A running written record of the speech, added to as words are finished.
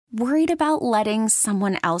Worried about letting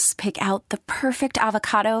someone else pick out the perfect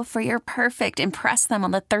avocado for your perfect impress them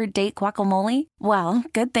on the third date guacamole? Well,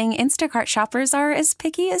 good thing Instacart shoppers are as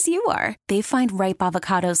picky as you are. They find ripe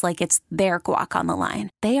avocados like it's their guac on the line.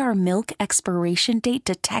 They are milk expiration date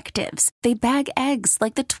detectives. They bag eggs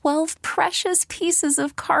like the 12 precious pieces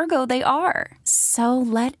of cargo they are. So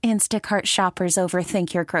let Instacart shoppers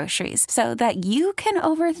overthink your groceries so that you can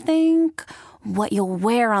overthink what you'll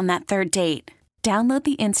wear on that third date. Download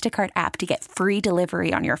the Instacart app to get free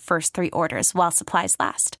delivery on your first 3 orders while supplies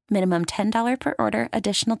last. Minimum $10 per order.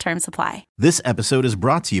 Additional terms apply. This episode is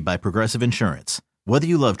brought to you by Progressive Insurance. Whether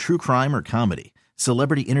you love true crime or comedy,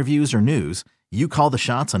 celebrity interviews or news, you call the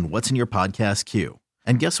shots on what's in your podcast queue.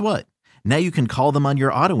 And guess what? Now you can call them on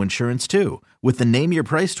your auto insurance too with the Name Your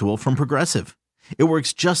Price tool from Progressive. It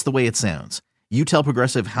works just the way it sounds. You tell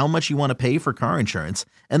Progressive how much you want to pay for car insurance,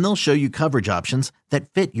 and they'll show you coverage options that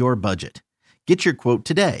fit your budget. Get your quote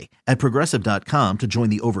today at Progressive.com to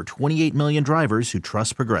join the over 28 million drivers who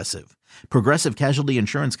trust Progressive. Progressive Casualty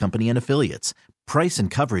Insurance Company and Affiliates. Price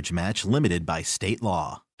and coverage match limited by state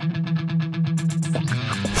law. Get up,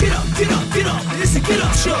 get up, get up. It's a Get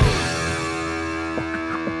Up Show.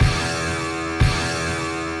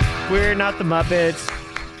 We're not the Muppets.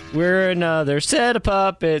 We're another set of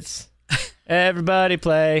puppets. Everybody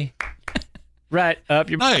play. Right up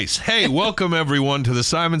your... Nice. Hey, welcome everyone to the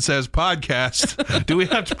Simon Says podcast. Do we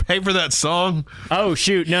have to pay for that song? Oh,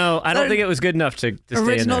 shoot. No, I don't think it was good enough to stay in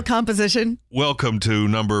Original there. composition. Welcome to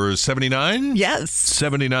number 79? Yes.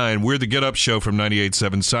 79. We're the Get Up Show from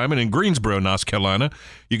 98.7 Simon in Greensboro, North Carolina.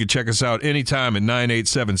 You can check us out anytime at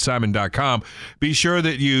 987simon.com. Be sure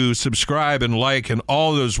that you subscribe and like and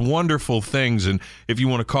all those wonderful things. And if you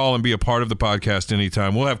want to call and be a part of the podcast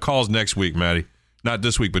anytime, we'll have calls next week, Maddie. Not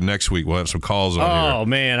this week, but next week. We'll have some calls on here. Oh,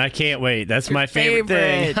 man, I can't wait. That's my favorite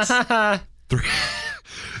thing.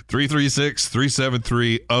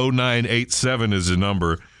 336-373-0987 is the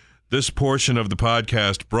number. This portion of the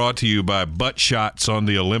podcast brought to you by Butt Shots on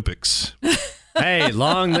the Olympics. Hey,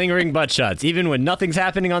 long, lingering butt shots, even when nothing's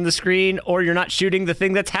happening on the screen or you're not shooting the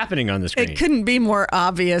thing that's happening on the screen. It couldn't be more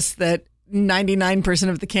obvious that 99%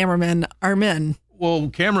 of the cameramen are men.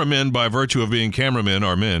 Well, cameramen, by virtue of being cameramen,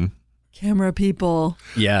 are men. Camera people.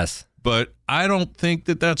 Yes. But I don't think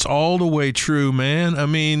that that's all the way true, man. I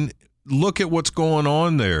mean, look at what's going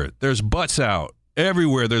on there. There's butts out.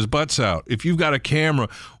 Everywhere there's butts out. If you've got a camera,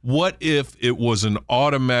 what if it was an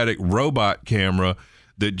automatic robot camera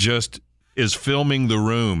that just is filming the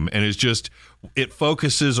room and is just, it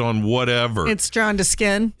focuses on whatever. It's drawn to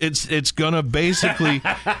skin. It's going to basically,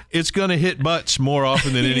 it's going to hit butts more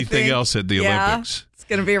often than anything else at the Olympics. It's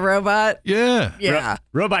going to be a robot. Yeah. Yeah.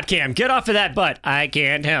 Robot cam, get off of that butt. I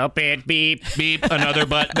can't help it. Beep, Beep, another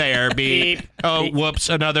butt there. Beep. Oh, whoops,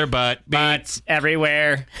 another butt. Beep. butts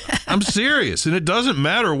everywhere. I'm serious. And it doesn't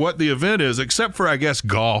matter what the event is, except for, I guess,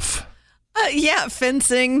 golf. Yeah,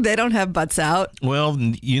 fencing. They don't have butts out. Well,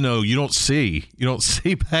 you know, you don't see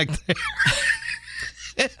back there.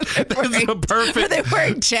 It's a perfect. Are they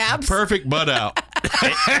wearing chaps? Perfect butt out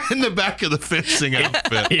in the back of the fencing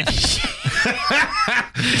outfit.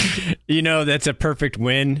 You know, that's a perfect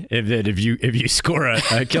win if you score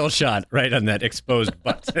a kill shot right on that exposed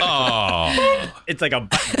butt. Oh, It's like a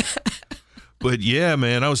button. but yeah,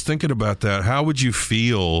 man, I was thinking about that. How would you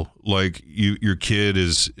feel like your kid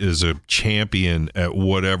is a champion at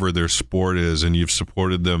whatever their sport is, and you've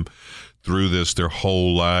supported them through this their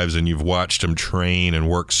whole lives, and you've watched them train and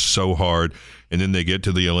work so hard, and then they get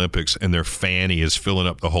to the Olympics and their fanny is filling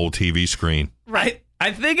up the whole TV screen. Right.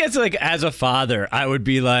 I think it's like, as a father, I would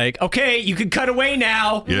be like, okay, you can cut away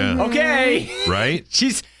now. Yeah. Okay. Right?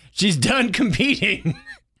 She's done competing.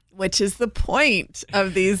 Which is the point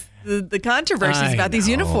of these the controversies I about these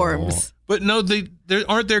know. uniforms. But no,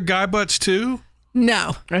 aren't there guy butts too?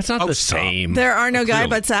 No, That's not Oh, the stop. same. there are no guy Clearly.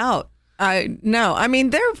 butts out. No, I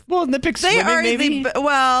mean they're Olympic they swimming, are maybe?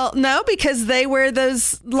 no, because they wear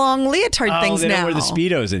those long leotard things they now. don't wear the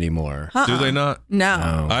Speedos anymore. Do they not?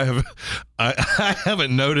 No. I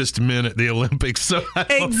haven't noticed men at the Olympics, so I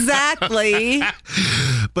don't- Exactly.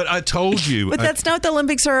 But I told you. But that's not what the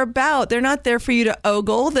Olympics are about. They're not there for you to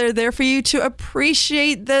ogle. They're there for you to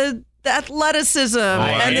appreciate the athleticism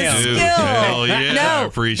and the I do. skill. Hell yeah, I no,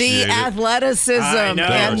 appreciate the it. athleticism I know.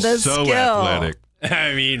 and They're the so skill. athletic.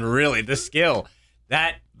 I mean, really, the skill.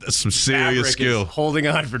 That's some serious skill. Holding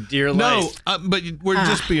on for dear No, life. but we're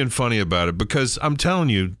just being funny about it because I'm telling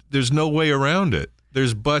you, there's no way around it.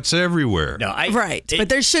 There's butts everywhere. No, Right. But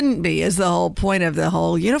there shouldn't be, is the whole point of the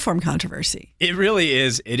whole uniform controversy. It really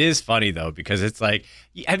is. It is funny though, because it's like,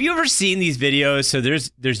 have you ever seen these videos? So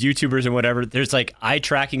there's YouTubers and whatever. There's like eye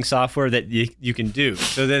tracking software that you can do.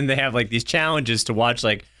 So then they have like these challenges to watch,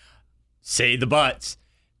 like say the butts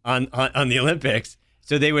on the Olympics.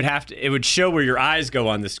 So they would it would show where your eyes go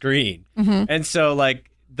on the screen. And so like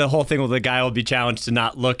the whole thing with the guy will be challenged to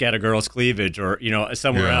not look at a girl's cleavage or,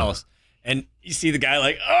 somewhere else. And you see the guy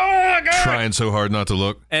like, oh my God. Trying so hard not to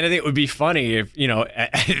look. And I think it would be funny if,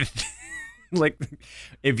 like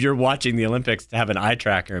if you're watching the Olympics to have an eye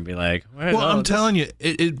tracker and be like, I'm telling you,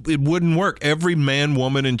 it wouldn't work. Every man,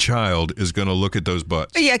 woman, and child is going to look at those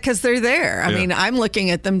butts. Yeah, because they're there. I mean, I'm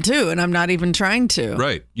looking at them too, and I'm not even trying to.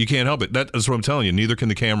 Right. You can't help it. That's what I'm telling you. Neither can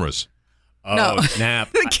the cameras. Oh, No.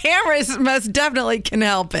 snap. The cameras most definitely can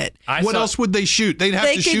help it. What else would they shoot? They'd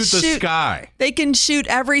have to shoot the sky. They can shoot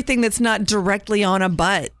everything that's not directly on a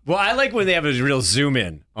butt. Well, I like when they have a real zoom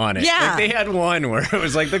in on it. Yeah. Like they had one where it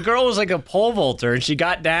was like the girl was like a pole vaulter and she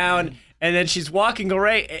got down and then she's walking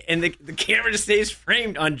away and the camera just stays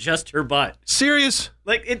framed on just her butt. Serious?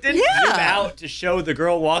 Like it didn't zoom out to show the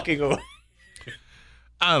girl walking away.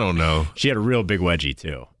 I don't know. She had a real big wedgie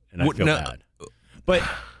too, and I feel bad. But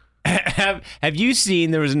have you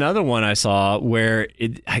seen? There was another one I saw where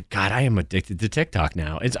God, I am addicted to TikTok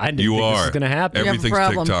now. I didn't think this was going to happen. Everything's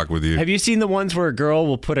TikTok with you. Have you seen the ones where a girl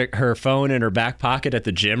will put her phone in her back pocket at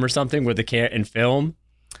the gym or something with and film?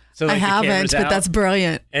 So I haven't, but that's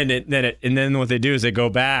brilliant. And then what they do is they go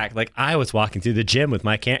back. Like I was walking through the gym with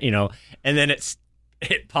my and then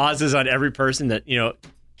it pauses on every person that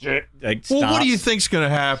like. Well, stops. what do you think's going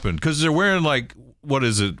to happen? Because they're wearing like. What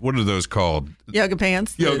is it? What are those called? Yoga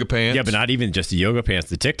pants. Yoga pants. Yeah, but not even just the yoga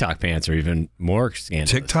pants. The TikTok pants are even more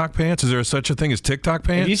scandalous. TikTok pants? Is there such a thing as TikTok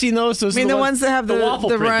pants? Have you seen those? I mean, the ones that have the waffle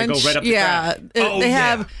print that runch. go right up the yeah, crack. they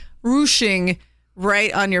have ruching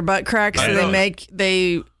right on your butt crack, so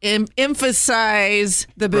they emphasize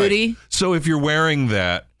the booty. Right. So if you're wearing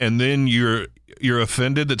that and then you're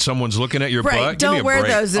offended that someone's looking at your butt, right? Don't wear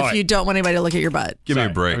those if you don't want anybody to look at your butt. Give me a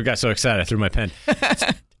break. I got so excited I threw my pen.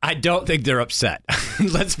 I don't think they're upset.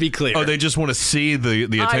 Let's be clear. Oh, they just want to see the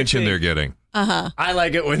attention they're getting. I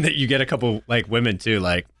like it when you get a couple like women too,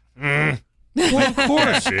 like. Well, of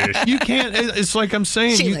course you can't. It's like I'm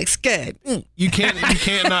saying. She looks good. You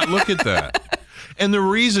can't not look at that. And the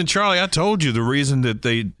reason, Charlie, I told you the reason that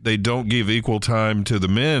they don't give equal time to the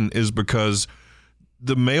men is because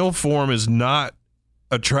the male form is not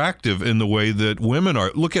attractive in the way that women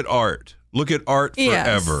are. Look at art. Look at art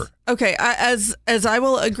forever. Yes. Okay, as I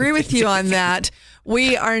will agree with you on that,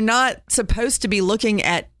 we are not supposed to be looking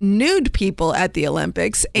at nude people at the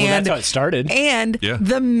Olympics. Well, and that's how it started. And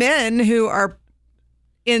the men who are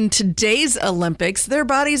in today's Olympics, their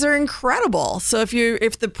bodies are incredible. So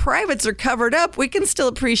if the privates are covered up, we can still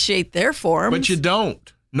appreciate their forms. But you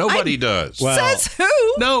don't. Nobody does. Well, says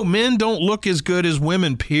who? No, men don't look as good as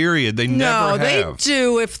women, period. They never have. No, they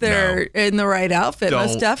do if they're in the right outfit,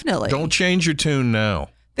 most definitely. Don't change your tune now.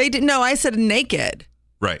 They did. No, I said naked.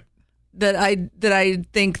 Right. That I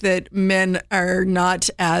think that men are not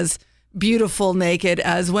as beautiful naked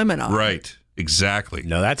as women are. Right. Exactly.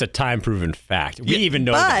 No, that's a time-proven fact. We even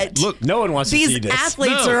know but that. Look, no one wants to see this. These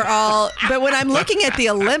athletes are all... But when I'm looking at the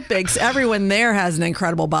Olympics, everyone there has an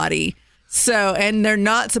incredible body. So, and they're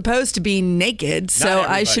not supposed to be naked, so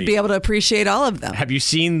I should be able to appreciate all of them. Have you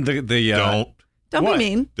seen the Don't be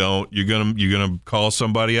mean. Don't. You're gonna call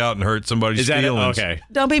somebody out and hurt somebody's feelings. Okay.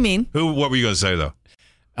 Don't be mean. What were you gonna say though?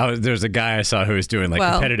 Oh, there's a guy I saw who was doing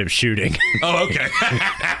competitive shooting. Oh, okay.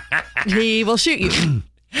 He will shoot you.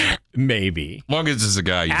 Maybe. As long as it's a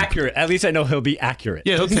guy. Accurate. At least I know he'll be accurate.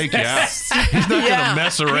 Yeah, he'll take you out. He's not gonna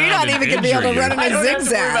mess around. You're not even gonna be able to run in I a don't have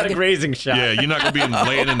to worry about a zigzag. grazing shot. Yeah, you're not gonna be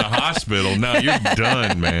laying in the hospital. No, you're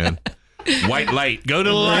done, man. White light. Go to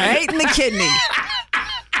the light. Right in the kidney.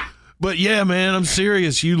 But yeah, man, I'm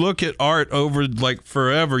serious. You look at art over like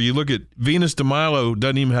forever. You look at Venus de Milo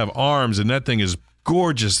doesn't even have arms, and that thing is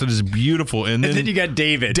gorgeous. That is beautiful. And then you got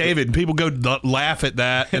David. And people go laugh at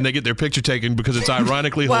that, and they get their picture taken because it's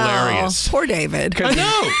ironically hilarious. Poor David. I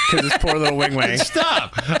know. Because his poor little wing wang.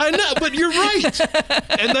 Stop. I know, but you're right.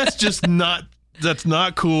 And that's just not. That's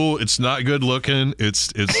not cool. It's not good looking.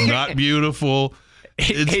 It's not beautiful.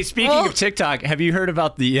 Hey, speaking of TikTok, have you heard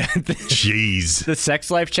about the Jeez. Sex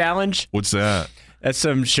Life Challenge? What's that? That's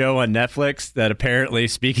some show on Netflix that apparently,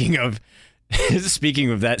 speaking of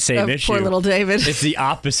that same issue, Poor little David. it's the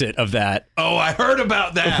opposite of that. Oh, I heard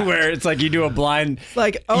about that. Where it's like you do a blind...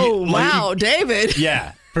 Like, wow, David.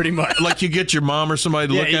 Yeah. Pretty much. Like you get your mom or somebody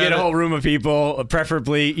to look at it? you get a whole room of people,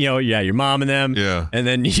 preferably, your mom and them. Yeah. And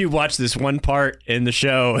then you watch this one part in the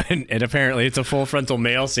show, and apparently it's a full frontal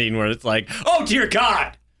male scene where it's like, oh, dear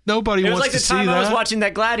God. Nobody It was wants like to the see time that. I was watching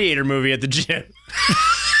that Gladiator movie at the gym.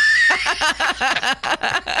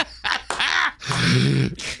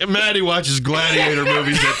 Maddie watches Gladiator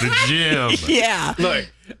movies at the gym. Yeah. Look,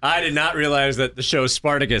 I did not realize that the show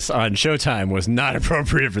Spartacus on Showtime was not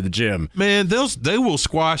appropriate for the gym. Man, they will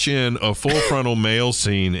squash in a full frontal male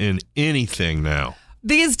scene in anything now.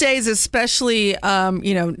 These days, especially,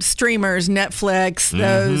 streamers, Netflix,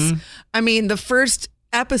 those. I mean, the first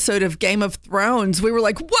episode of Game of Thrones, we were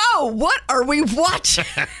like, whoa, what are we watching?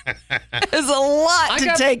 There's a lot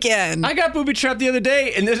to take in. I got booby trapped the other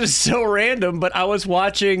day, and this is so random, but I was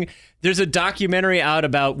watching, there's a documentary out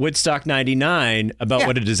about Woodstock 99, about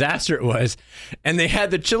what a disaster it was, and they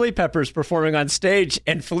had the Chili Peppers performing on stage,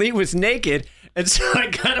 and Flea was naked, and so I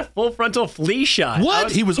got a full frontal Flea shot.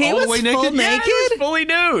 What? He was all the way full naked? naked? Yeah, he was fully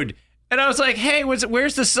nude. And I was like, hey,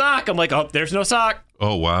 where's the sock? I'm like, oh, there's no sock.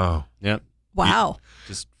 Oh, wow. Yep. Wow.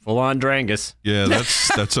 Just full on Drangus. Yeah,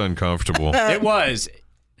 that's uncomfortable. It was.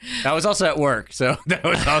 I was also at work, so that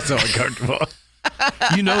was also uncomfortable.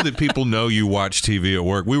 You know that people know you watch TV at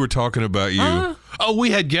work. We were talking about you. Oh,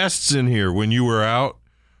 we had guests in here when you were out.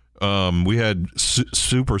 We had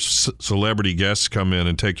super celebrity guests come in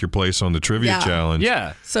and take your place on the trivia challenge.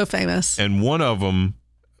 Yeah. So famous. And one of them,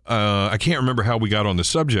 I can't remember how we got on the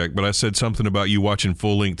subject, but I said something about you watching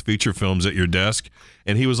full-length feature films at your desk,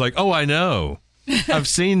 and he was like, oh, I know. I've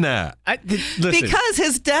seen that. Listen. Because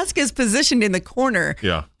his desk is positioned in the corner.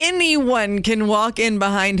 Yeah. Anyone can walk in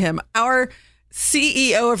behind him. Our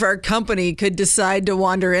CEO of our company could decide to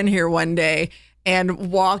wander in here one day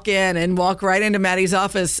and walk in and walk right into Maddie's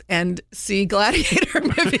office and see Gladiator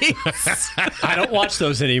movies I don't watch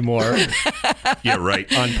those anymore Yeah,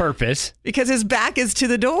 right. on purpose. because his back is to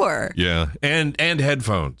the door. Yeah, and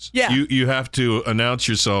headphones. Yeah. You have to announce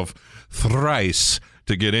yourself thrice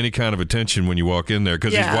to get any kind of attention when you walk in there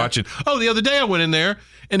because he's watching. Oh, the other day I went in there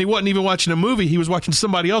and he wasn't even watching a movie. He was watching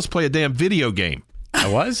somebody else play a damn video game. I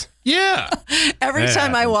was? Yeah. Every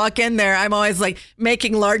time I walk in there, I'm always like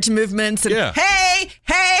making large movements and hey,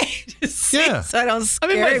 just Yeah. so I don't scare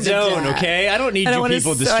I'm in my him to zone, death. okay? I don't need I you wanna-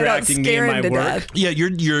 people so I don't distracting me scare in him my to work. death. Yeah,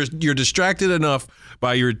 you're distracted enough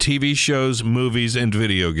by your TV shows, movies, and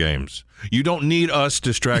video games. You don't need us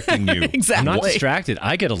distracting you. Exactly. I'm not distracted.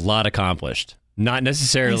 I get a lot accomplished. Not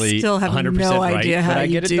necessarily I still have 100% no right, idea how but I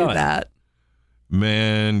you get it do done. that.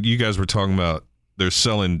 Man, you guys were talking about they're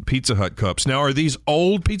selling Pizza Hut cups. Now, are these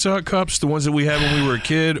old Pizza Hut cups, the ones that we had when we were a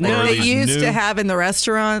kid? or are They these used new? to have in the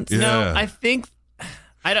restaurants. Yeah. No, I think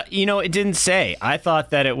I don't. It didn't say. I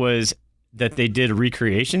thought that it was that they did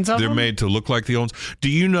recreations of They're them. made to look like the old ones. Do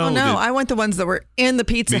you know Oh, no, that? I want the ones that were in the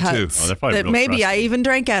Pizza Me too. Huts. Oh, they're probably that real maybe I crusty. even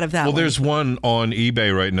drank out of that Well, one. there's one on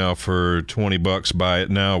eBay right now for $20. Buy it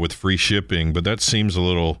now with free shipping, but that seems a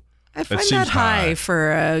little. I find seems that high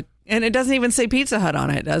for a, and it doesn't even say Pizza Hut on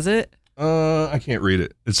it, does it? I can't read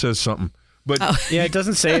it. It says something, but Yeah, it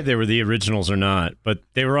doesn't say if they were the originals or not, but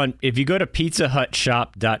they were on. If you go to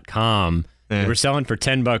PizzaHutShop.com, they were selling for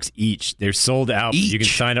 $10 each. They're sold out. But you can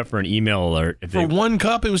Each? sign up for an email alert. If for they, one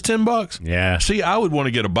cup, it was $10. yeah, See, I would want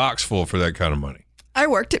to get a box full for that kind of money. I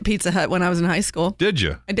worked at Pizza Hut when I was in high school. Did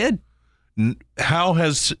you? I did. How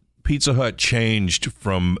has Pizza Hut changed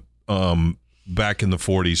from back in the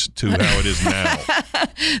 40s to how it is now?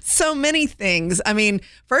 So many things. I mean,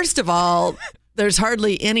 first of all, there's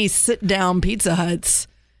hardly any sit-down Pizza Huts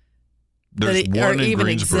There's that one in even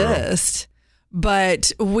Greensboro. exist.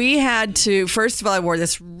 But we had to, first of all, I wore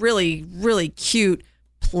this really, really cute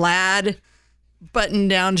plaid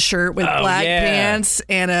button-down shirt with black yeah. pants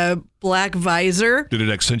and a black visor. Did it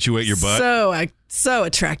accentuate your butt? So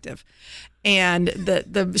attractive. And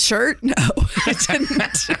the shirt, no, it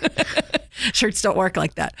didn't. Shirts don't work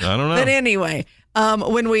like that. I don't know. But anyway,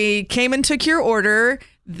 when we came and took your order,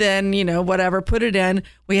 then, whatever, put it in.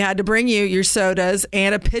 We had to bring you your sodas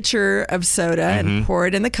and a pitcher of soda and pour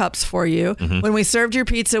it in the cups for you. When we served your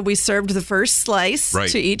pizza, we served the first slice Right.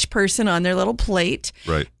 to each person on their little plate.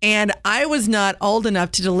 Right. And I was not old enough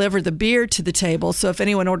to deliver the beer to the table. So if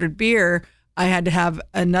anyone ordered beer, I had to have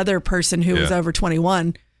another person who was Yeah. over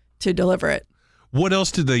 21 to deliver it. What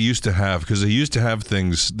else did they used to have? Because they used to have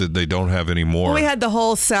things that they don't have anymore. Well, we had the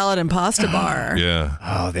whole salad and pasta bar. Yeah.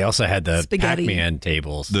 Oh, they also had the Spaghetti. Pac-Man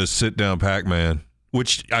tables. The sit-down Pac-Man,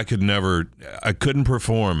 which I couldn't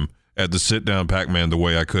perform at the sit-down Pac-Man the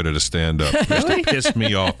way I could at a stand-up. It pissed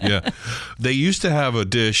me off. Yeah. They used to have a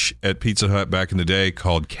dish at Pizza Hut back in the day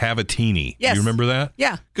called cavatini. Yes. You remember that?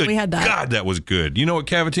 Yeah, Good we had that. God, that was good. You know what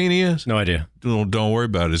cavatini is? No idea. Don't worry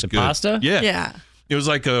about it. It's good. Pasta? Yeah. Yeah. It was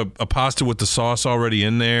like a pasta with the sauce already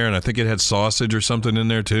in there, and I think it had sausage or something in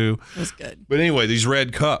there too. It was good. But anyway, these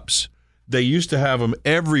red cups, they used to have them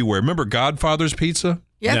everywhere. Remember Godfather's Pizza?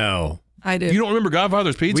 Yep. No. I do. You don't remember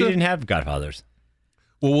Godfather's Pizza? We didn't have Godfathers.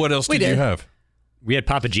 Well, what else We did you did. have? We had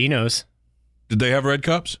Papagenos. Did they have red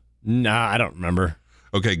cups? Nah, I don't remember.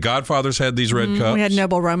 Okay, Godfather's had these red cups. We had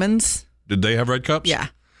Noble Romans. Did they have red cups? Yeah.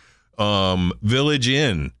 Village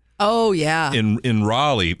Inn Oh, yeah. in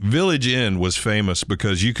Raleigh. Village Inn was famous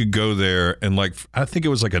because you could go there and I think it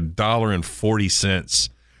was like $1.40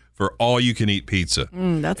 for all you can eat pizza.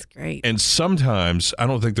 That's great. And sometimes, I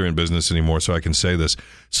don't think they're in business anymore, so I can say this.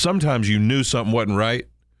 Sometimes you knew something wasn't right.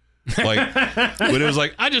 Like, but it was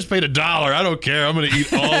like, I just paid $1. I don't care. I'm going to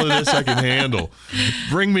eat all of this I can handle.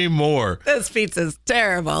 Bring me more. This pizza's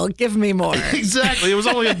terrible. Give me more. Exactly. It was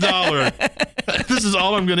only $1. This is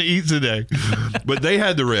all I'm going to eat today. But they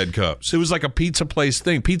had the red cups. It was like a pizza place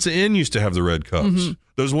thing. Pizza Inn used to have the red cups.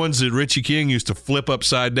 Those ones that Richie King used to flip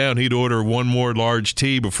upside down. He'd order one more large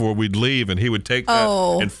tea before we'd leave, and he would take that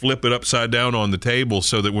and flip it upside down on the table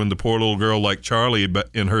so that when the poor little girl like Charlie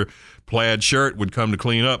in her plaid shirt would come to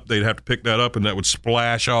clean up, they'd have to pick that up, and that would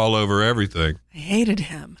splash all over everything. I hated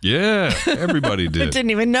him. Yeah, everybody I did.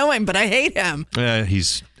 didn't even know him, but I hate him.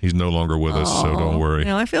 He's no longer with us, so don't worry.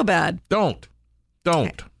 I feel bad. Don't.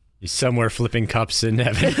 He's somewhere flipping cups in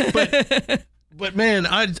heaven. But man,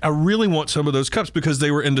 I really want some of those cups because they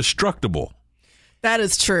were indestructible. That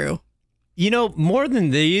is true. You know, more than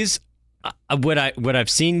these, what I've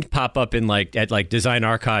seen pop up in at Design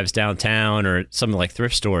Archives downtown or some like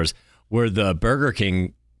thrift stores were the Burger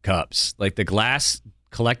King cups, like the glass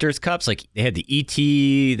collector's cups. Like they had the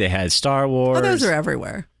E.T., they had Star Wars. Oh, those are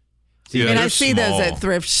everywhere. Yeah, And they're I see small.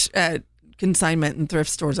 those at consignment and thrift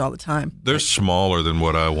stores all the time. They're smaller than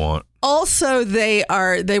what I want. Also, they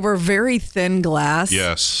were very thin glass.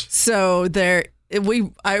 Yes. So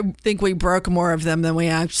I think we broke more of them than we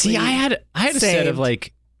actually. See, I had a set of saved.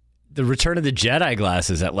 like the Return of the Jedi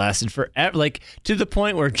glasses that lasted forever, like to the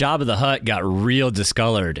point where Jabba the Hutt got real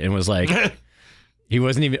discolored and was like, he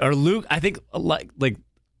wasn't even, or Luke. I think like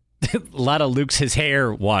a lot of his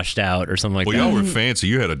hair washed out or something like Well, that. y'all were fancy.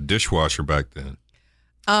 You had a dishwasher back then.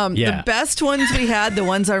 Yeah. The best ones we had, the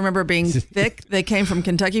ones I remember being thick, they came from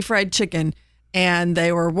Kentucky Fried Chicken, and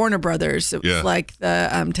they were Warner Brothers. It was like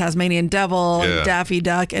the Tasmanian Devil, and Daffy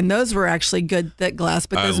Duck, and those were actually good thick glass.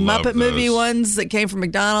 But I those love Muppet movie those. ones that came from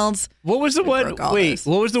McDonald's. What was the one? broke all Wait, those.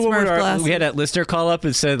 what was the one Smurf where glasses. we had that listener call up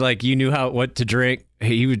and said like you knew what to drink?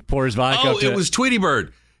 He would pour his vodka. Oh, up to it was Tweety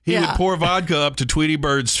Bird. He would pour vodka up to Tweety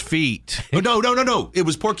Bird's feet. Oh, no. It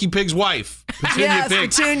was Porky Pig's wife, Petunia Yes, Pig.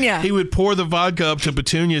 Petunia. He would pour the vodka up to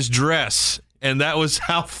Petunia's dress, and that was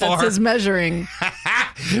how far. That's his measuring.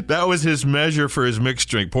 That was his measure for his mixed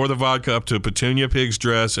drink. Pour the vodka up to Petunia Pig's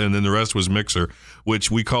dress, and then the rest was mixer, which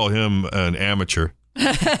we call him an amateur.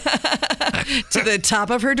 To the top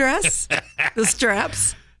of her dress, the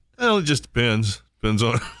straps. Well, it just depends. Depends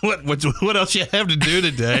on what else you have to do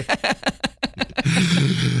today.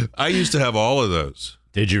 I used to have all of those.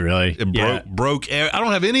 Did you really? It broke. I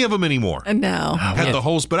don't have any of them anymore. And now, I had the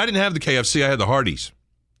whole, but I didn't have the KFC. I had the Hardee's.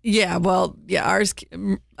 ours.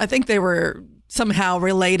 I think they were somehow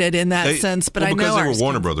related in that sense, but I know because they ours were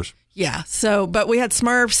Warner came- Brothers. Yeah. So, but we had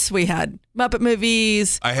Smurfs, we had Muppet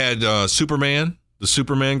movies. I had Superman, the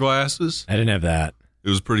Superman glasses. I didn't have that. It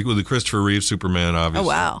was pretty cool. The Christopher Reeve Superman, obviously. Oh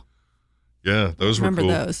wow, Yeah, those were remember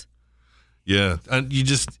cool. those? Yeah, and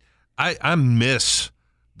I miss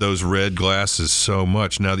those red glasses so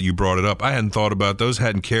much now that you brought it up. I hadn't thought about those,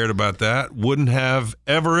 hadn't cared about that, wouldn't have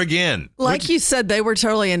ever again. Like you said, they were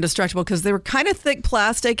totally indestructible because they were kind of thick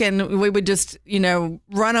plastic, and we would just, run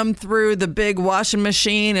them through the big washing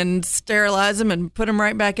machine and sterilize them and put them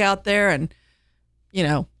right back out there, and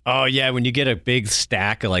Oh yeah, when you get a big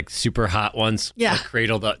stack of like super hot ones, Yeah. like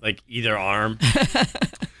cradled up like either arm.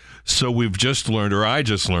 So we've just learned, or I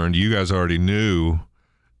just learned, you guys already knew,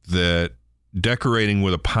 that decorating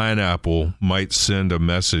with a pineapple might send a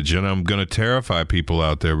message. And I'm going to terrify people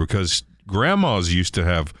out there because grandmas used to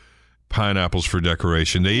have pineapples for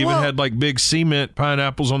decoration. They even had like big cement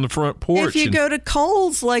pineapples on the front porch. if you go to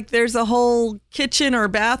Kohl's, like there's a whole kitchen or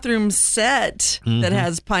bathroom set that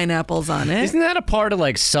has pineapples on it. Isn't that a part of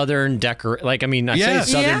like Southern Like, I mean, I Yes.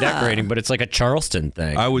 say Southern Yeah. decorating, but it's like a Charleston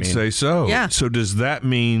thing. I would say so. Yeah. So does that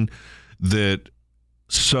mean that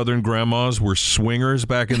Southern grandmas were swingers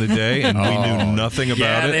back in the day and we knew nothing about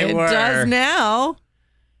Yeah, it? they It were. does now.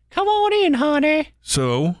 Come on in, honey.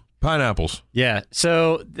 So, pineapples. Yeah.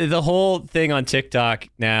 So the whole thing on TikTok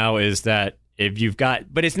now is that if you've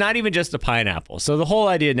got, but it's not even just a pineapple. So the whole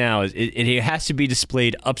idea now is it has to be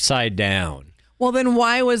displayed upside down. Well, then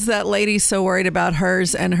why was that lady so worried about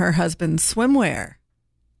hers and her husband's swimwear?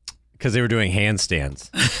 Because they were doing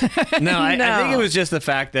handstands. No, I think it was just the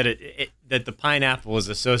fact that that the pineapple was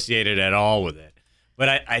associated at all with it. But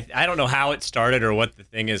I don't know how it started or what the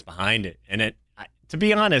thing is behind it. And to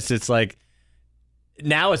be honest, it's like,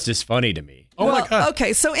 now it's just funny to me. Oh, my God.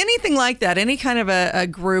 Okay, so anything like that, any kind of a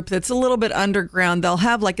group that's a little bit underground, they'll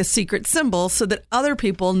have like a secret symbol so that other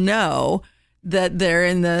people know that they're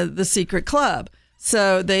in the secret club.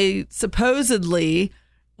 So they supposedly,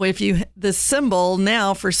 the symbol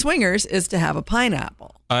now for swingers is to have a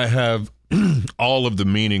pineapple. I have all of the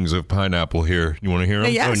meanings of pineapple here. You want to hear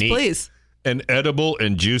them? Yes, please. An edible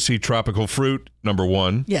and juicy tropical fruit, number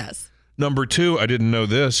 1. Yes. Number 2, I didn't know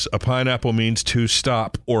this. A pineapple means to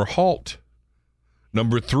stop or halt.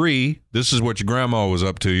 Number 3, this is what your grandma was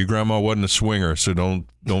up to. Your grandma wasn't a swinger, so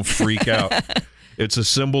don't freak out. It's a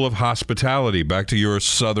symbol of hospitality. Back to your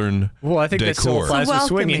southern Well, I think that still decor. applies with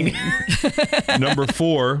swinging. Number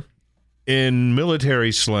 4, in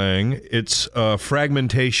military slang, it's a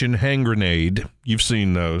fragmentation hand grenade. You've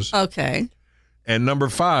seen those. Okay. And number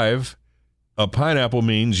 5, a pineapple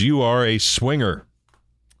means you are a swinger.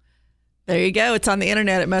 There you go. It's on the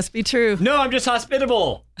internet. It must be true. No, I'm just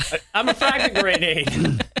hospitable. I'm a fragment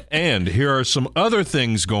grenade. And here are some other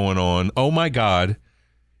things going on. Oh, my God.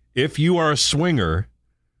 If you are a swinger,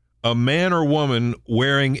 a man or woman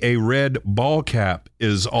wearing a red ball cap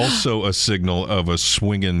is also a signal of a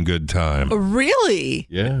swinging good time. Really?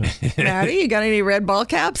 Yeah. Maddie, you got any red ball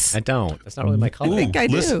caps? I don't. That's not really my color. I think I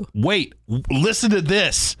do. Listen to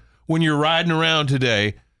this. When you're riding around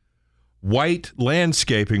today, white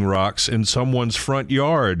landscaping rocks in someone's front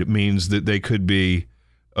yard means that they could be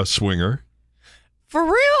a swinger. For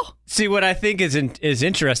real? See, what I think is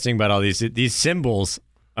interesting about all these symbols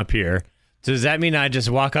up here. Does that mean I just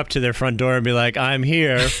walk up to their front door and be like, I'm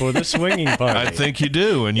here for the swinging party? I think you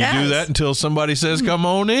do, and you do that until somebody says, come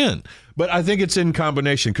on in. But I think it's in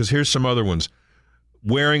combination, because here's some other ones.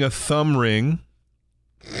 Wearing a thumb ring,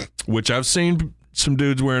 which I've seen some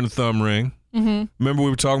dudes wearing a thumb ring. Mm-hmm. Remember we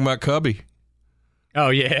were talking about Cubby? Oh,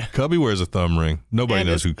 yeah. Cubby wears a thumb ring. Nobody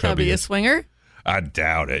knows who Cubby Cubby is. a swinger? I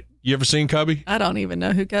doubt it. You ever seen Cubby? I don't even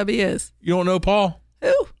know who Cubby is. You don't know Paul?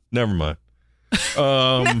 Who? Never mind.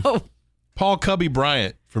 No. Paul Cubby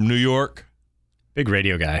Bryant from New York. Big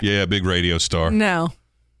radio guy. Yeah, big radio star. No.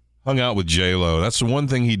 Hung out with J-Lo. That's the one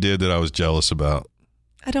thing he did that I was jealous about.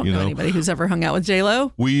 I don't know anybody who's ever hung out with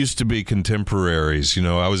J-Lo. We used to be contemporaries. You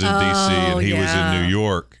know, I was in D.C. and he was in New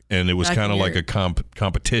York, and it was kind of like a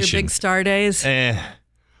competition. Your big star days.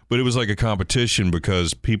 But it was like a competition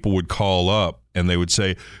because people would call up and they would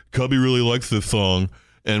say, Cubby really likes this song.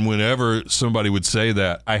 And whenever somebody would say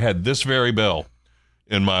that, I had this very bell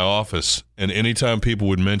in my office, and anytime people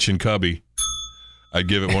would mention Cubby, I'd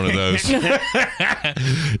give it one of those.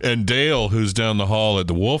 And Dale, who's down the hall at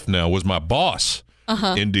the Wolf now, was my boss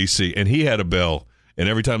in D.C., and he had a bell. And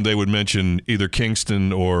every time they would mention either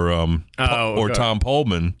Kingston or Tom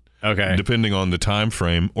Pullman, depending on the time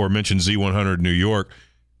frame, or mention Z100 New York,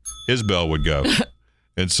 his bell would go.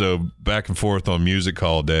 And so back and forth on music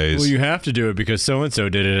hall days. Well, you have to do it because so-and-so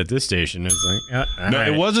did it at this station. It's like,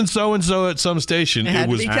 It wasn't so-and-so at some station. It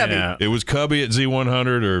was Cubby. It was Cubby at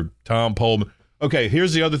Z100 or Tom Pullman. Okay,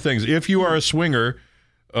 here's the other things. If you are a swinger,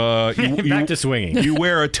 back to swinging. You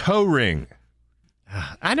wear a toe ring.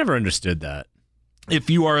 I never understood that. If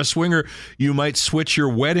you are a swinger, you might switch your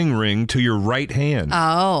wedding ring to your right hand.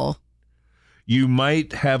 Oh. You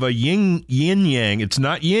might have a yin-yang. It's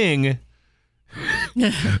not ying.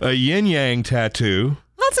 A yin-yang tattoo.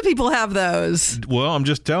 Lots of people have those. Well, I'm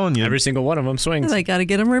just telling you. Every single one of them swings. They got to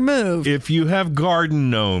get them removed. If you have garden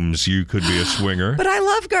gnomes, you could be a swinger. But I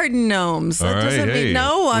love garden gnomes. That doesn't mean,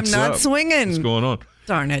 I'm not swinging. What's going on?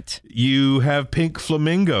 Darn it. You have pink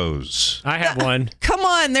flamingos. I have one. Come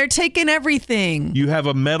on, they're taking everything. You have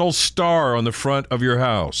a metal star on the front of your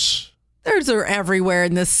house. Those are everywhere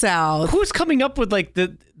in the South. Who's coming up with like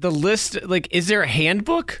the list? Like, is there a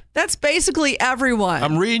handbook? That's basically everyone.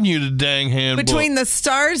 I'm reading you the dang handbook. Between the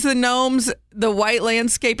stars, the gnomes, the white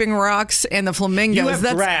landscaping rocks, and the flamingos,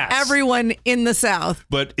 that's grass. Everyone in the South.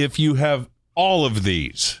 But if you have all of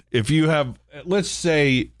these, if you have, let's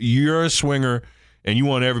say you're a swinger and you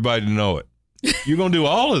want everybody to know it, you're going to do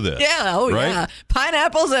all of this. Yeah, right? yeah.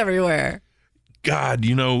 Pineapples everywhere. God,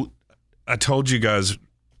 I told you guys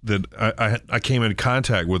that I came in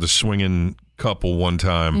contact with a swinging couple one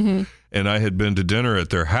time, and I had been to dinner at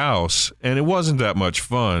their house, and it wasn't that much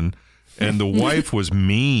fun. And the wife was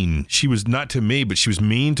mean. She was not to me, but she was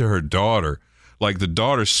mean to her daughter. Like the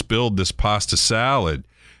daughter spilled this pasta salad,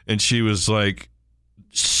 and she was like,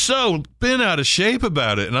 so bent out of shape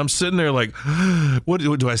about it. And I'm sitting there like, what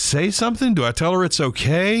do I say something? Do I tell her it's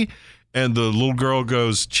okay? And the little girl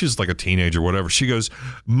goes, she's like a teenager, whatever. She goes,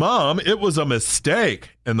 Mom, it was a mistake.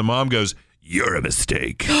 And the mom goes, you're a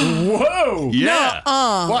mistake. Whoa. Yeah.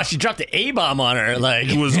 Wow, she dropped the A-bomb on her. Like,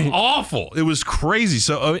 It was awful. It was crazy.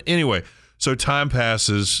 So anyway, so time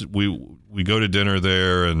passes. We go to dinner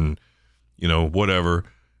there and, whatever.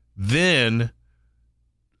 Then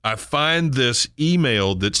I find this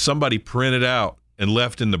email that somebody printed out and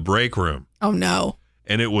left in the break room. Oh, no.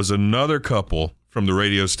 And it was another couple from the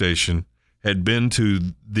radio station had been to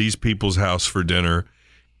these people's house for dinner.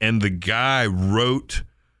 And the guy wrote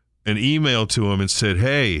an email to him and said,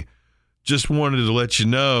 hey, just wanted to let you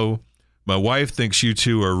know, my wife thinks you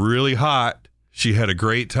two are really hot. She had a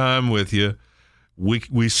great time with you.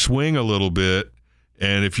 We swing a little bit.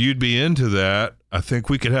 And if you'd be into that, I think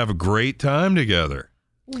we could have a great time together.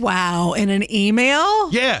 Wow. In an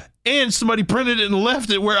email? Yeah. And somebody printed it and left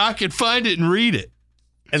it where I could find it and read it.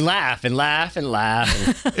 and laugh and laugh and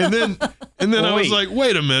laugh. And then I was like,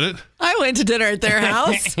 wait a minute. I went to dinner at their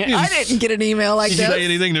house. I didn't get an email like Did this. you say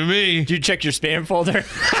anything to me? Did you check your spam folder?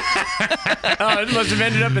 Oh, it must have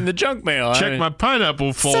ended up in the junk mail. Check my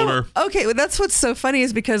pineapple folder. So, okay, well, that's what's so funny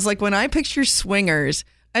is because like when I picture swingers,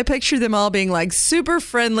 I picture them all being like super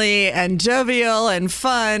friendly and jovial and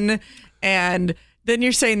fun. And then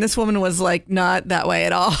you're saying this woman was like not that way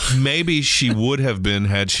at all. Maybe she would have been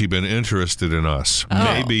had she been interested in us. Oh.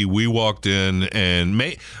 Maybe we walked in and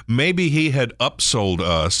maybe he had upsold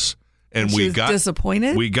us and She we was got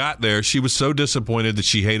disappointed? We got there. She was so disappointed that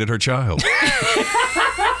she hated her child.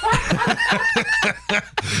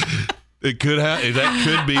 That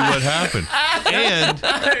could be what happened. And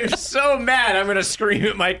I'm so mad. I'm going to scream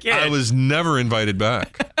at my kid. I was never invited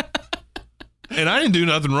back. And I didn't do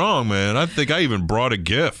nothing wrong, man. I think I even brought a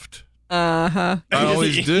gift. Uh-huh. I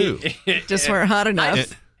always do. Just weren't hot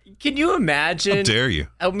enough. Can you imagine? How dare you?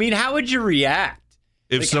 I mean, how would you react?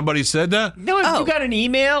 If somebody said that? No, if you got an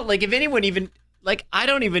email, like if anyone even, like I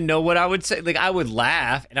don't even know what I would say. Like I would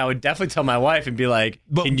laugh and I would definitely tell my wife and be like,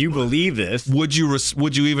 can you believe this? Would you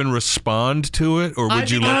even respond to it? Or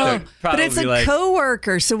would you let that? But it's a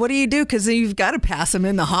coworker, so what do you do? Because you've got to pass them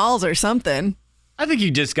in the halls or something. I think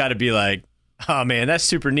you just got to be like, oh man, that's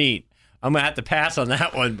super neat. I'm going to have to pass on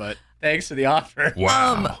that one, but thanks for the offer.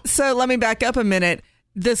 Wow. So let me back up a minute.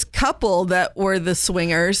 This couple that were the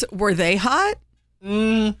swingers, were they hot?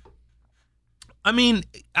 I mean,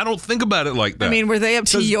 I don't think about it like that. I mean, were they up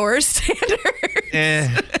to your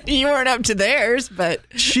standards? You weren't up to theirs, but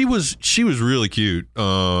she was really cute.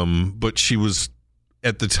 But she was,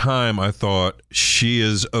 at the time, I thought she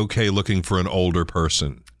is okay looking for an older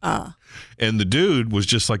person. And the dude was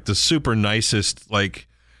just like the super nicest, like,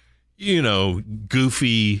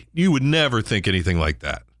 goofy. You would never think anything like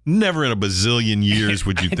that. Never in a bazillion years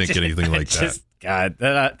would you think anything like that. God,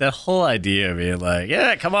 that whole idea of being like,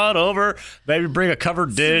 yeah, come on over, maybe bring a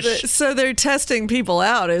covered dish. So they're testing people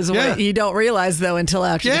out is what you don't realize, though, until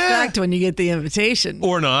after the fact when you get the invitation.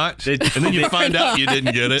 Or not. And then you find out you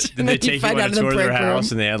didn't get it. Did they take you on a tour of their house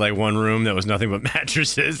and they had like one room that was nothing but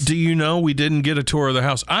mattresses? Do you know we didn't get a tour of the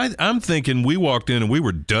house? I'm thinking we walked in and we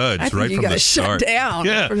were duds right from the start. You got shut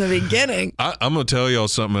down from the beginning. I'm going to tell y'all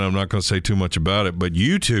something, and I'm not going to say too much about it, but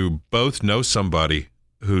you two both know somebody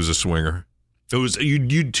who's a swinger.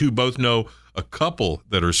 You two both know a couple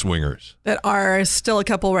that are swingers. That are still a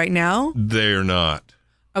couple right now? They're not.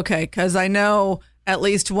 Okay, because I know at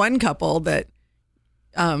least one couple that...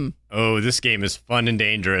 oh, this game is fun and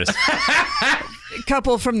dangerous. A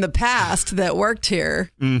couple from the past that worked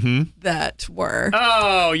here that were...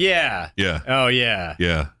 Oh, yeah. Yeah. Oh, yeah.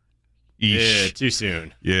 Yeah. Yeah, too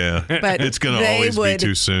soon. Yeah. But it's going to always be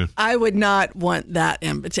too soon. I would not want that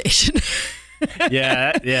invitation.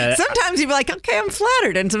 Yeah. Sometimes you'd be like, okay, I'm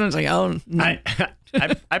flattered. And sometimes like, oh, no.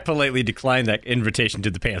 I politely declined that invitation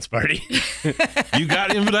to the pants party. You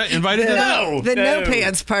got invited to that? The no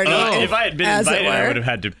pants party. If I had been invited, I would have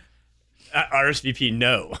had to RSVP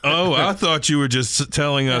no. Oh, I thought you were just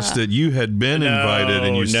telling us that you had been invited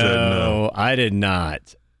and you said no. I did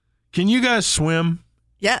not. Can you guys swim?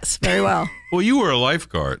 Yes, very well. Well, you were a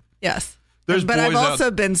lifeguard. Yes. But I've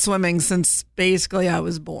also been swimming since basically I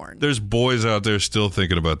was born. There's boys out there still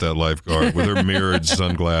thinking about that lifeguard with her mirrored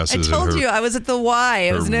sunglasses. I told you I was at the Y.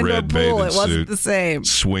 It was an indoor pool. It wasn't the same.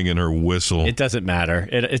 Swinging her whistle. It doesn't matter.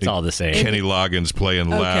 It's all the same. Kenny Loggins playing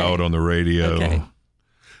loud on the radio. Okay.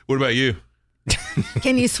 What about you?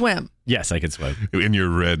 Can you swim? Yes, I can swim. In your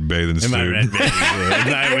red bathing suit. In my red bathing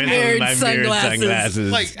suit. With Mirrored my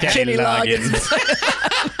sunglasses. Like Kenny Loggins.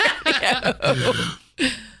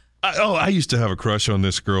 I used to have a crush on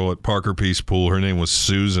this girl at Parker Peace Pool. Her name was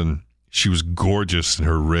Susan. She was gorgeous in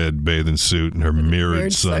her red bathing suit and her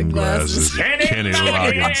mirrored sunglasses. Kenny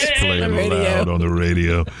Loggins playing loud on the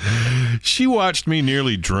radio. She watched me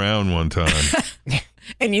nearly drown one time.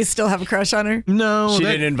 And you still have a crush on her? No. She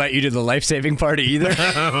didn't invite you to the life-saving party either?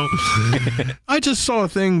 No. I just saw a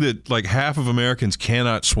thing that like half of Americans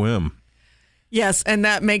cannot swim. Yes, and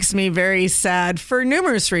that makes me very sad for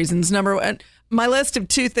numerous reasons. Number one, my list of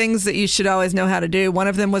 2 things that you should always know how to do. One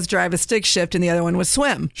of them was drive a stick shift and the other one was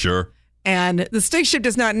swim. Sure. And the stick shift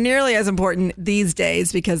is not nearly as important these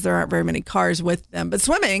days because there aren't very many cars with them. But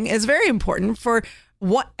swimming is very important for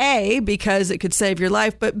A, because it could save your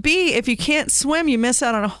life. But B, if you can't swim, you miss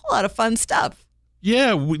out on a whole lot of fun stuff.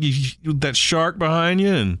 Yeah, that shark behind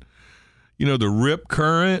you and, the rip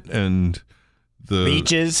current and the...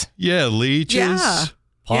 Leeches. Yeah, leeches. Yeah.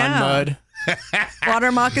 Pond mud.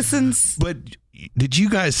 Water moccasins. But did you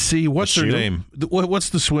guys see, what's her shoe? name? What's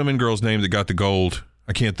the swimming girl's name that got the gold?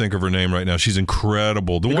 I can't think of her name right now. She's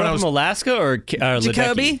incredible. The The one girl I was... from Alaska or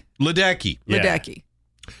Jacoby? Ledecky. Yeah. Ledecky.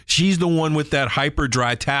 She's the one with that hyper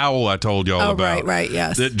dry towel I told y'all Oh, about. right,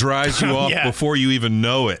 yes. That dries you off Yeah. before you even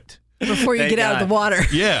know it. Before you Thank get out of God. the water.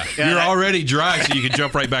 Yeah, you're already dry, so you can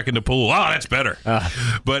jump right back in the pool. Oh, that's better.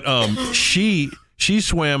 But she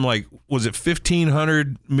swam like, was it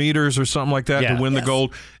 1,500 meters or something like that Yeah. to win the Yes.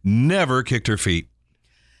 gold? Never kicked her feet.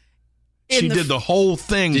 She did the whole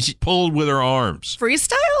thing pulled with her arms.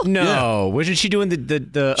 Freestyle? No. Wasn't she doing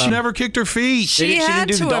the She never kicked her feet. She didn't had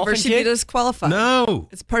do the to, or dolphin she'd kick? be disqualified. No.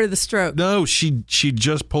 It's part of the stroke. No, she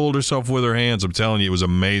just pulled herself with her hands. I'm telling you, it was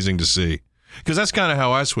amazing to see. Because that's kind of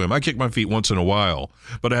how I swim. I kick my feet once in a while,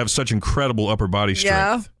 but I have such incredible upper body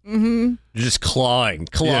strength. Yeah. Mm-hmm. You're just clawing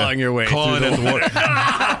your way clawing through at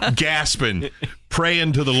the water, gasping,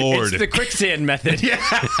 praying to the Lord. It's the quicksand method.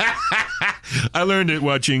 I learned it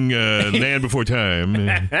watching Land Before Time,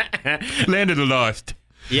 Land of the Lost.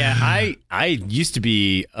 Yeah, I used to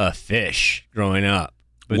be a fish growing up.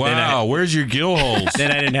 But Wow, where's your gill holes? Then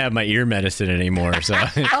I didn't have my ear medicine anymore, so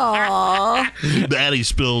Aww. Daddy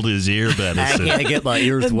spilled his ear I medicine. can't get my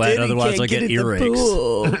ears wet, otherwise I'll get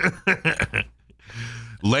earaches.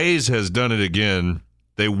 Lay's has done it again.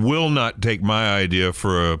 They will not take my idea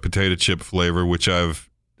for a potato chip flavor, which I've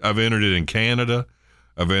entered it in Canada.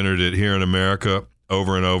 I've entered it here in America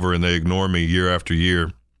over and over, and they ignore me year after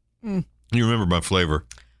year. You remember my flavor?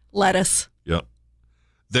 Lettuce. Yep.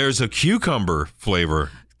 There's a cucumber flavor.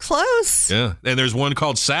 Close. Yeah. And there's one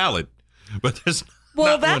called salad. But there's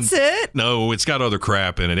Well, not that's one. it. No, it's got other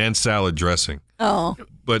crap in it and salad dressing. Oh.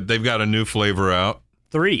 But they've got a new flavor out.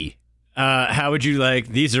 3. How would you like?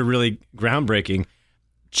 These are really groundbreaking.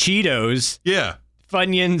 Cheetos, Yeah.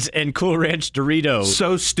 Funyuns, and Cool Ranch Doritos.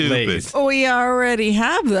 So stupid. Lay's. We already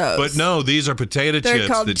have those. But no, these are potato They're chips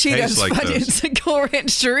called that Cheetos, taste like those. Funyuns, and Cool Ranch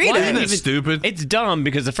Doritos. Isn't that stupid? It's dumb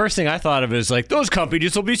because the first thing I thought of is like, those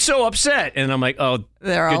companies will be so upset. And I'm like, oh,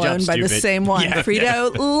 They're good all job, owned by the stupid. same one. Yeah,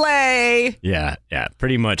 Frito-Lay. yeah,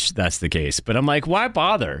 pretty much that's the case. But I'm like, why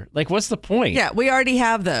bother? Like, what's the point? Yeah, we already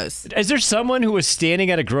have those. Is there someone who was standing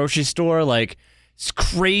at a grocery store like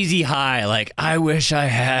crazy high, like, I wish I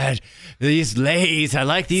had these Lay's. I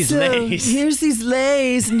like these Lay's. here's these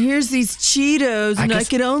Lay's and here's these Cheetos, and I guess-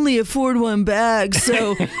 can only afford one bag. So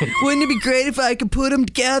wouldn't it be great if I could put them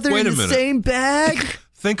together Wait in a the minute. same bag?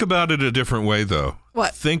 Think about it a different way, though.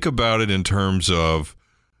 What? Think about it in terms of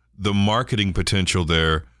the marketing potential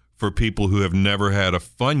there for people who have never had a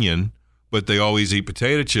Funyun, but they always eat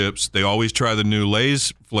potato chips. They always try the new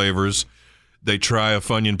Lay's flavors. They try a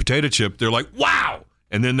Funyun potato chip. They're like, wow!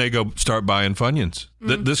 And then they go start buying Funyuns.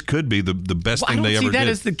 This could be the best Well, I thing don't they see ever that did.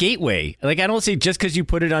 as the gateway. Like, I don't see just because you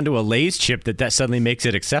put it onto a Lay's chip that suddenly makes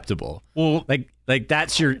it acceptable. Well, Like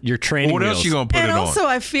that's your training. what else wheels. you going to put And it also, on?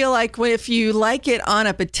 I feel like if you like it on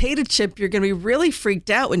a potato chip, you're going to be really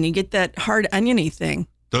freaked out when you get that hard oniony thing.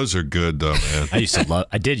 Those are good, though, man. I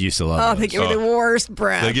did used to love. Oh, those. they give me the worst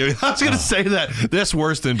breath. I was going to say that. That's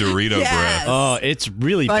worse than Dorito Yes. breath. Oh, it's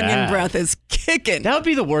really Funyun bad. breath is kicking. That would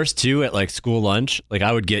be the worst too at like school lunch. Like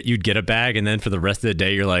you'd get a bag, and then for the rest of the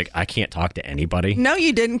day, you're like, I can't talk to anybody. No,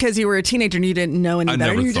 you didn't, because you were a teenager and you didn't know any I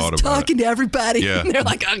better. never You're thought just about talking to everybody. Yeah. And they're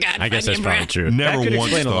like, oh, God, I guess Funyun that's probably breath. true. Never that could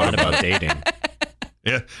once explain a thought lot about about dating.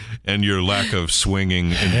 Yeah, and your lack of swinging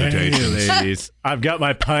invitations. Ladies, I've got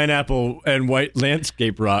my pineapple and white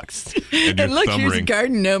landscape rocks. and your And look, thumb here's a ring,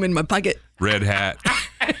 garden gnome in my pocket. red hat.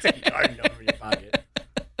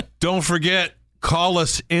 Don't forget Call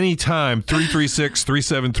us anytime,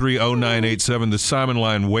 336-373-0987. The Simon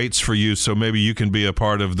line waits for you, so maybe you can be a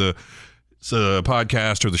part of the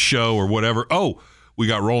podcast or the show or whatever. Oh, we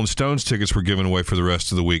got Rolling Stones tickets we're giving away for the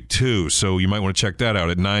rest of the week, too, so you might want to check that out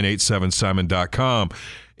at 987simon.com.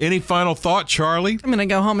 Any final thought, Charlie? I'm going to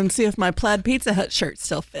go home and see if my plaid Pizza Hut shirt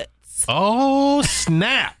still fits. Oh,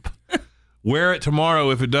 snap. Wear it tomorrow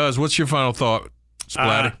if it does. What's your final thought,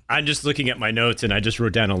 Splatty? I'm just looking at my notes, and I just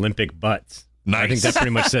wrote down Olympic butts. Nice. I think that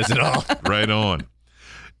pretty much says it all. Right on.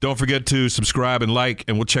 Don't forget to subscribe and like,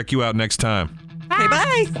 and we'll check you out next time. Okay,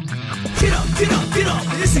 bye. Get up, get up, get up.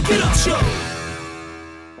 It's a Get Up Show.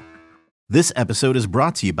 This episode is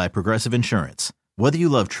brought to you by Progressive Insurance. Whether you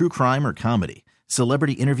love true crime or comedy,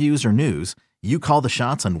 celebrity interviews or news, you call the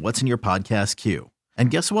shots on what's in your podcast queue.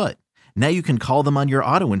 And guess what? Now you can call them on your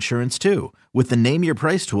auto insurance too with the Name Your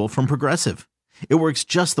Price tool from Progressive. It works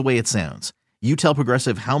just the way it sounds. You tell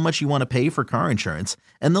Progressive how much you want to pay for car insurance,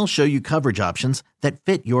 and they'll show you coverage options that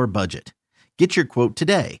fit your budget. Get your quote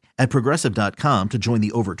today at Progressive.com to join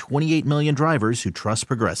the over 28 million drivers who trust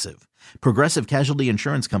Progressive. Progressive Casualty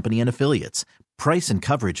Insurance Company and Affiliates. Price and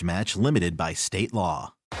coverage match limited by state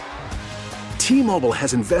law. T-Mobile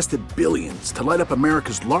has invested billions to light up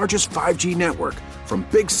America's largest 5G network, from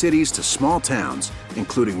big cities to small towns,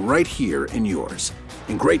 including right here in yours.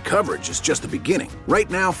 And great coverage is just the beginning. Right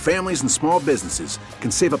now, families and small businesses can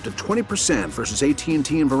save up to 20% versus AT&T and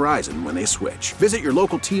Verizon when they switch. Visit your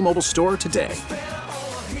local T-Mobile store today.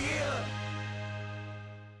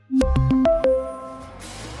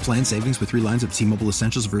 Plan savings with 3 lines of T-Mobile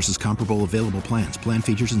Essentials versus comparable available plans. Plan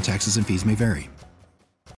features and taxes and fees may vary.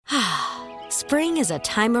 Spring is a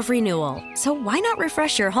time of renewal, so why not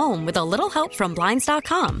refresh your home with a little help from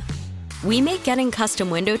Blinds.com? We make getting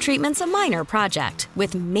custom window treatments a minor project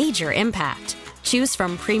with major impact. Choose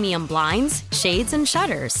from premium blinds, shades, and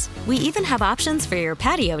shutters. We even have options for your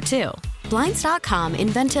patio, too. Blinds.com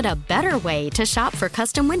invented a better way to shop for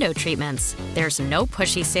custom window treatments. There's no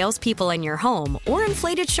pushy salespeople in your home or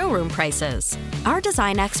inflated showroom prices. Our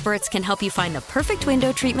design experts can help you find the perfect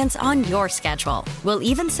window treatments on your schedule. We'll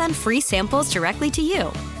even send free samples directly to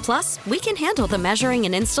you. Plus, we can handle the measuring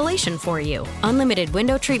and installation for you. Unlimited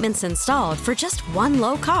window treatments installed for just one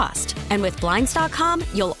low cost. And with Blinds.com,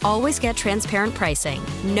 you'll always get transparent pricing.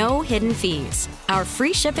 No hidden fees. Our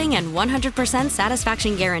free shipping and 100%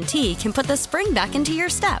 satisfaction guarantee can put the spring back into your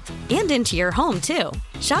step and into your home, too.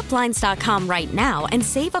 Shop Blinds.com right now and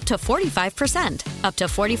save up to 45%. Up to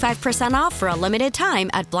 45% off for a limited time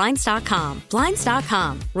at Blinds.com.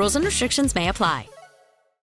 Blinds.com. Rules and restrictions may apply.